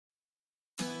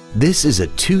This is a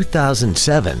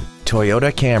 2007 Toyota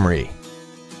Camry.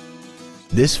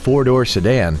 This four-door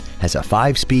sedan has a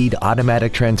 5-speed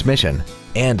automatic transmission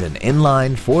and an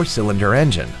inline 4-cylinder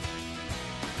engine.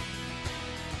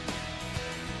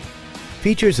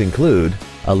 Features include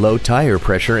a low tire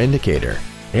pressure indicator,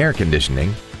 air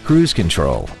conditioning, cruise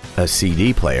control, a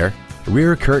CD player,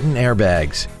 rear curtain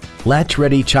airbags,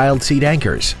 latch-ready child seat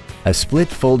anchors, a split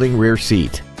folding rear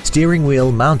seat, steering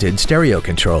wheel mounted stereo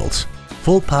controls,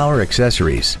 full power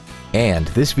accessories, and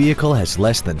this vehicle has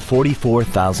less than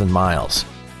 44,000 miles.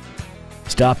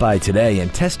 Stop by today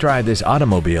and test drive this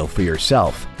automobile for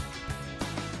yourself.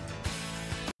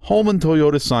 Holman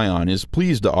Toyota Scion is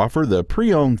pleased to offer the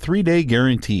pre-owned 3-day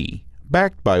guarantee.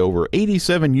 Backed by over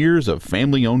 87 years of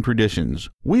family-owned traditions,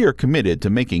 we are committed to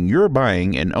making your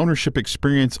buying and ownership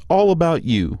experience all about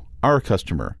you, our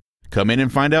customer. Come in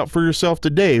and find out for yourself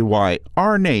today why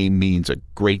our name means a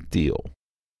great deal.